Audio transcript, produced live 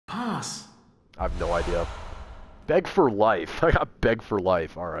us? I have no idea. Beg for life. I got beg for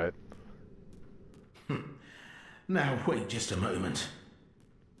life. All right. Now, wait just a moment.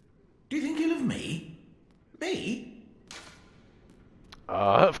 Do you think ill of me? Me?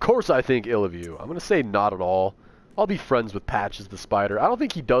 Of course I think ill of you. I'm going to say not at all. I'll be friends with Patches the Spider. I don't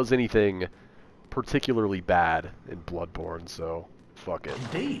think he does anything particularly bad in Bloodborne, so fuck it.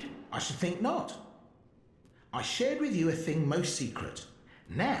 Indeed, I should think not. I shared with you a thing most secret.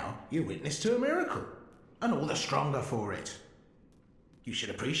 Now you're witness to a miracle, and all the stronger for it. You should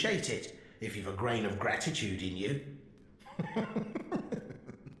appreciate it, if you've a grain of gratitude in you.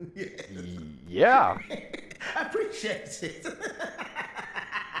 Yeah. Appreciate it.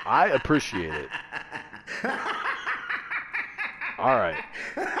 I appreciate it. Alright.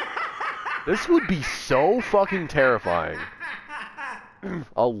 This would be so fucking terrifying.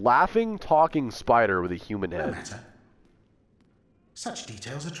 A laughing, talking spider with a human head. No matter. Such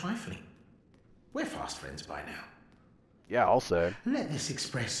details are trifling. We're fast friends by now. Yeah, I'll say. Let this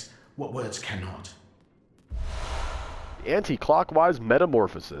express what words cannot. Anti-clockwise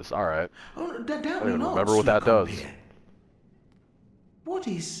metamorphosis. Alright. Oh, doubt me I don't even not, remember what that sweet does. compeer. What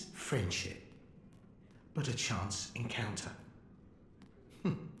is friendship but a chance encounter?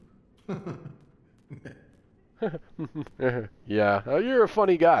 Yeah, you're a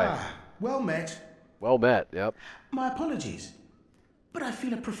funny guy. Ah, well met. Well met, yep. My apologies, but I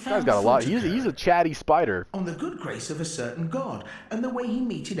feel a profound Guy's got a lot. thought He's a chatty spider. on the good grace of a certain god and the way he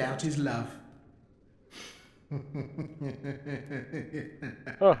meted out his love.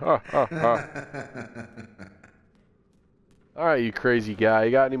 Alright, you crazy guy.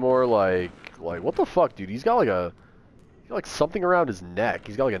 You got any more, like, what the fuck, dude? He's got like something around his neck.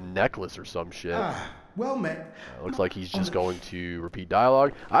 He's got like a necklace or some shit. Ah, well met. Looks like he's just going to repeat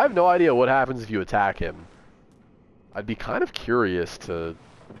dialogue. I have no idea what happens if you attack him. I'd be kind of curious to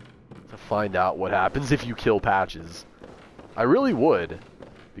find out what happens if you kill Patches. I really would,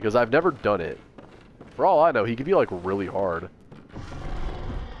 because I've never done it. For all I know, he could be like really hard.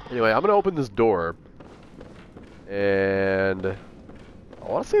 Anyway, I'm gonna open this door, and I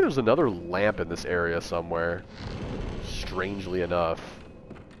want to say there's another lamp in this area somewhere. Strangely enough.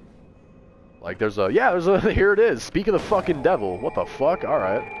 Like there's a, here it is. Speak of the fucking devil. What the fuck?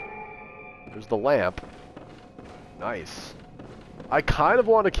 Alright. There's the lamp. Nice. I kind of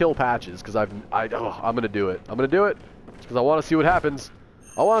want to kill Patches, because I'm gonna do it. I'm gonna do it, because I want to see what happens.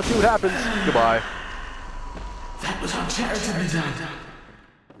 I want to see what happens. Goodbye. That was uncharitably done.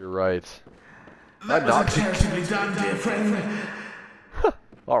 You're right. That was uncharitably done, dear friend.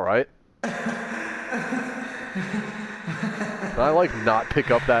 Alright. Can I, like, not pick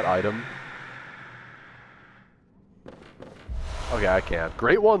up that item? Okay, I can.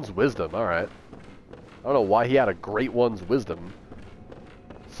 Great One's Wisdom, alright. I don't know why he had a Great One's Wisdom.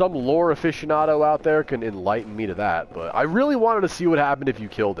 Some lore aficionado out there can enlighten me to that, but I really wanted to see what happened if you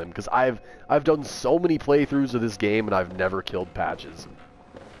killed him, because I've done so many playthroughs of this game and I've never killed Patches.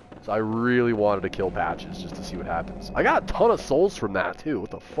 So I really wanted to kill Patches just to see what happens. I got a ton of souls from that too.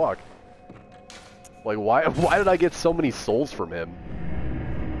 What the fuck? Like why did I get so many souls from him?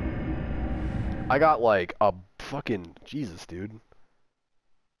 I got like a fucking Jesus, dude.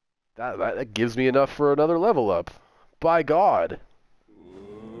 That gives me enough for another level up. By God.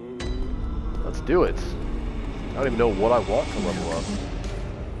 Let's do it. I don't even know what I want to level up.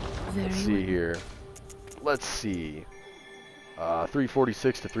 Let's see here. Let's see.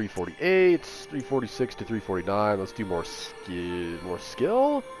 346 to 348, 346 to 349. Let's do more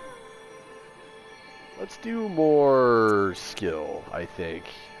skill. Let's do more skill, I think.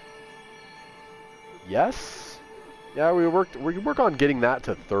 Yes? Yeah, we can work on getting that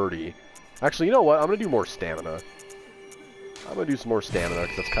to 30. Actually, you know what? I'm going to do more stamina. I'm going to do some more stamina,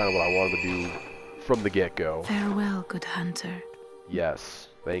 because that's kind of what I wanted to do from the get-go. Farewell, good hunter. Yes,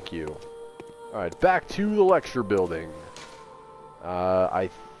 thank you. Alright, back to the lecture building. I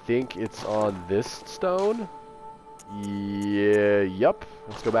think it's on this stone. Yeah, yep.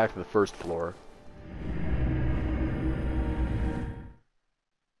 Let's go back to the first floor.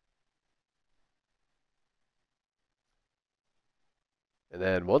 And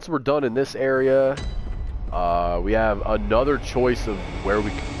then once we're done in this area, we have another choice of where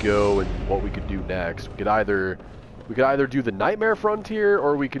we could go and what we could do next. We could either do the Nightmare Frontier,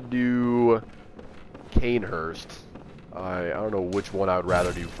 or we could do Canehurst. I don't know which one I would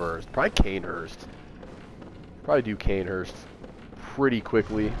rather do first. Probably Canehurst. Probably do Canehurst pretty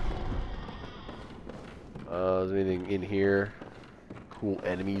quickly. Is there anything in here? Cool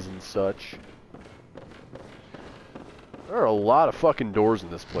enemies and such. There are a lot of fucking doors in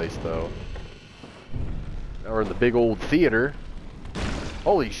this place, though. Now we're in the big old theater.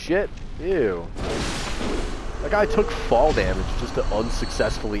 Holy shit. Ew. That guy took fall damage just to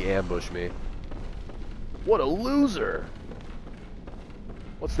unsuccessfully ambush me. What a loser.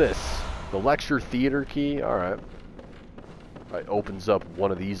 What's this? The lecture theater key? Alright. Alright, opens up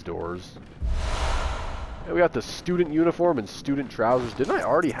one of these doors. And we got the student uniform and student trousers. Didn't I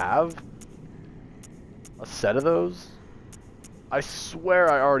already have a set of those? I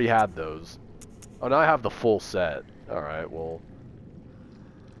swear I already had those. Oh, now I have the full set. Alright, well.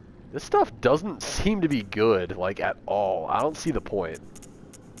 This stuff doesn't seem to be good, like, at all. I don't see the point.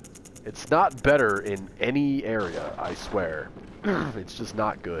 It's not better in any area, I swear. It's just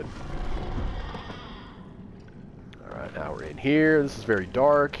not good. Alright, now we're in here. This is very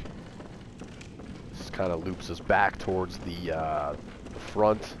dark. This kind of loops us back towards the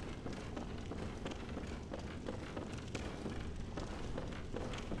front.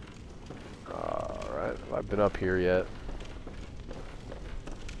 Alright, have I been up here yet?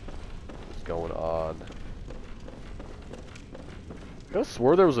 What's going on? I could have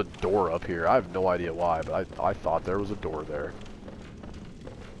swore there was a door up here. I have no idea why, but I thought there was a door there.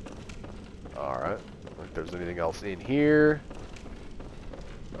 Alright. If there's anything else in here.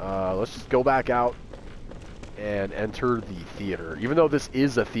 Let's just go back out and enter the theater. Even though this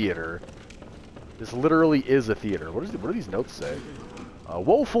is a theater. This literally is a theater. What do these notes say?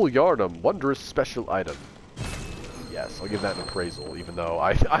 Woeful Yarnum, wondrous special item. Yes, I'll give that an appraisal, even though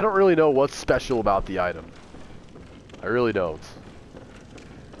I don't really know what's special about the item. I really don't.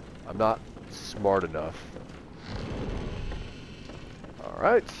 I'm not smart enough.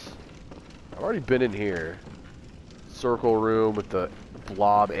 Alright. I've already been in here. Circle room with the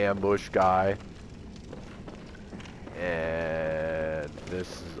blob ambush guy. And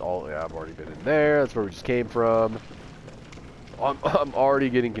this is all... Yeah, I've already been in there. That's where we just came from. I'm already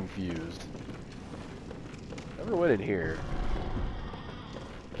getting confused. Never went in here.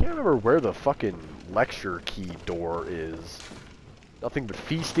 Can't remember where the fucking lecture key door is. Nothing but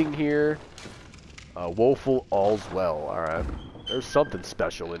feasting here. Woeful all's well. Alright. There's something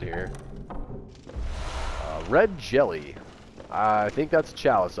special in here. Red jelly. I think that's a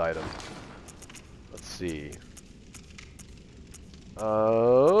chalice item. Let's see.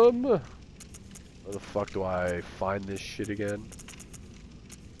 Where the fuck do I find this shit again?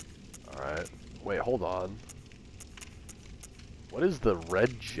 Alright. Wait, hold on. What is the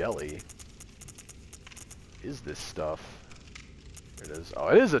red jelly? Is this stuff? Here it is. Oh,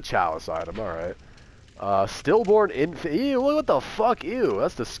 it is a chalice item. Alright. Stillborn infant. Ew, look what the fuck. Ew,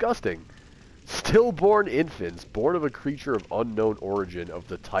 that's disgusting. Stillborn infants, born of a creature of unknown origin of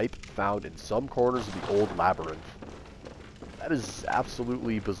the type found in some corners of the old labyrinth. That is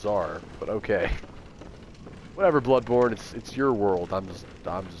absolutely bizarre, but okay. Whatever, Bloodborne, it's your world. I'm just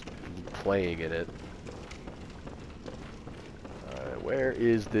playing in it. Alright, where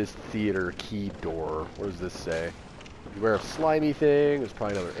is this theater key door? What does this say? Beware of slimy thing. There's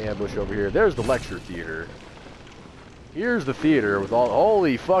probably another ambush over here. There's the lecture theater. Here's the theater with all...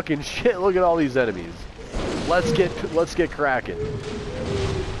 Holy fucking shit, look at all these enemies. Let's get cracking.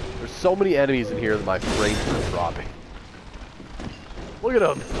 There's so many enemies in here that my frames are dropping. Look at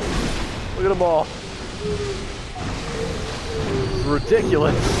them. Look at them all. It's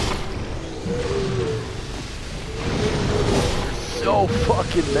ridiculous. There's so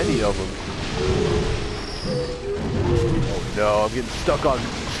fucking many of them. Oh no, I'm getting stuck on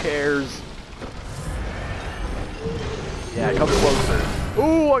chairs. Yeah, come closer.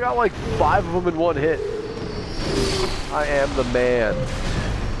 Ooh, I got like 5 of them in one hit. I am the man.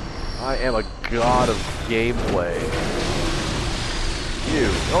 I am a god of gameplay. Ew.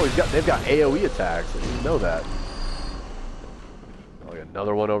 Oh, they've got AoE attacks. I didn't know that. Oh,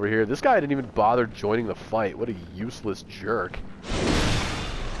 another one over here. This guy didn't even bother joining the fight. What a useless jerk.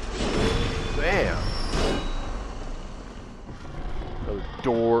 Bam. Another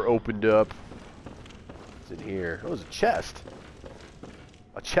door opened up. What's in here? Oh, there's a chest.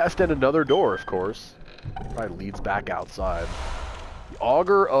 A chest and another door, of course. Probably leads back outside. The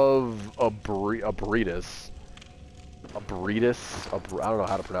Augur of Abretus. I don't know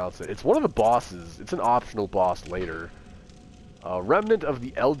how to pronounce it. It's one of the bosses. It's an optional boss later. Remnant of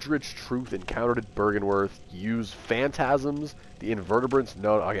the Eldritch Truth encountered at Bergenworth. Use phantasms. The invertebrates.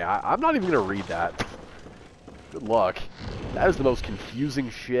 No, okay, I'm not even going to read that. Good luck. That is the most confusing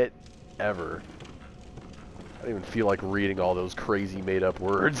shit ever. I don't even feel like reading all those crazy made-up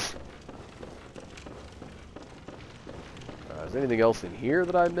words. Is there anything else in here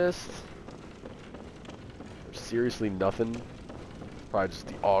that I missed? There's seriously nothing. Probably just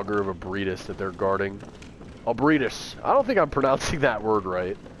the Augur of Abretus that they're guarding. Abretus. I don't think I'm pronouncing that word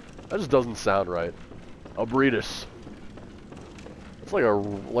right. That just doesn't sound right. Abretus.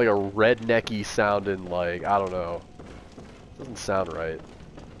 It's like a rednecky sounding, like, I don't know. Doesn't sound right.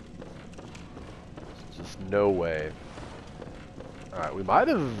 Just no way. Alright, we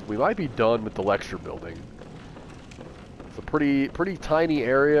might be done with the lecture building. It's a pretty tiny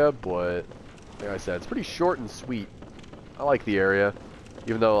area, but like I said, it's pretty short and sweet. I like the area.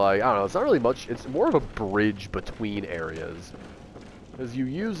 Even though, like, I don't know, it's not really much, it's more of a bridge between areas. Because you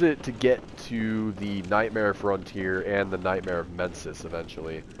use it to get to the Nightmare Frontier and the Nightmare of Mensis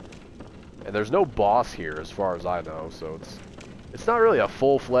eventually. And there's no boss here as far as I know, so it's not really a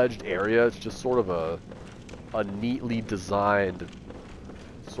full-fledged area, it's just sort of a neatly designed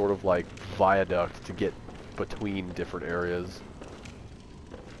sort of like viaduct to get between different areas.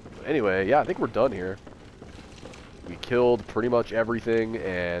 But anyway, yeah, I think we're done here. We killed pretty much everything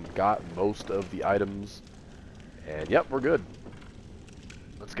and got most of the items. And yep, we're good.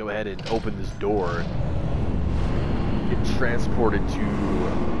 Let's go ahead and open this door and get transported to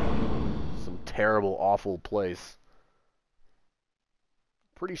some terrible, awful place.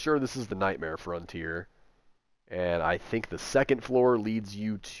 Pretty sure this is the Nightmare Frontier. And I think the second floor leads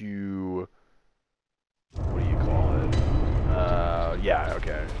you to... what do you call it? Yeah,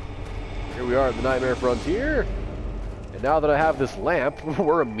 okay. Here we are at the Nightmare Frontier. And now that I have this lamp,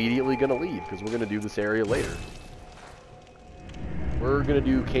 we're immediately going to leave, because we're going to do this area later. We're going to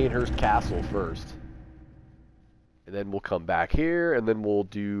do Canehurst Castle first. And then we'll come back here, and then we'll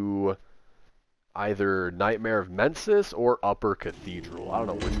do either Nightmare of Mensis or Upper Cathedral. I don't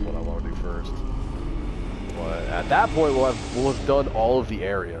know which one I want to do first. But at that point, we'll have done all of the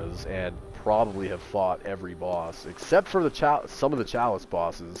areas, and probably have fought every boss, except for the some of the Chalice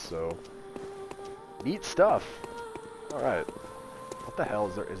bosses, so... neat stuff. Alright. What the hell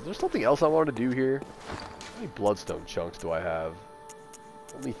is there? Is there something else I wanted to do here? How many bloodstone chunks do I have?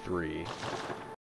 Only 3.